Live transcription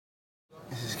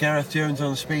Gareth Jones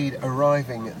on speed,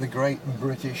 arriving at the Great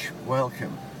British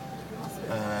Welcome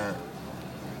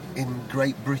in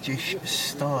Great British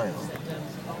style,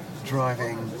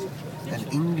 driving an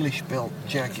English-built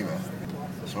Jaguar.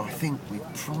 So I think we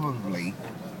probably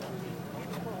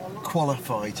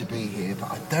qualify to be here,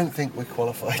 but I don't think we're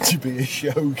qualified to be a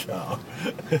show car.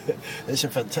 There's some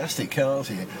fantastic cars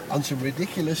here and some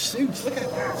ridiculous suits. Look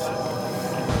at that.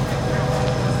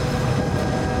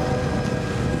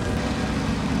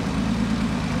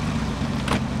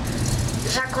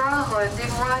 Jaguar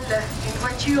dévoile une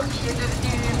voiture qui est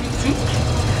devenue mythique,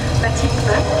 Batik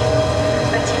Buck.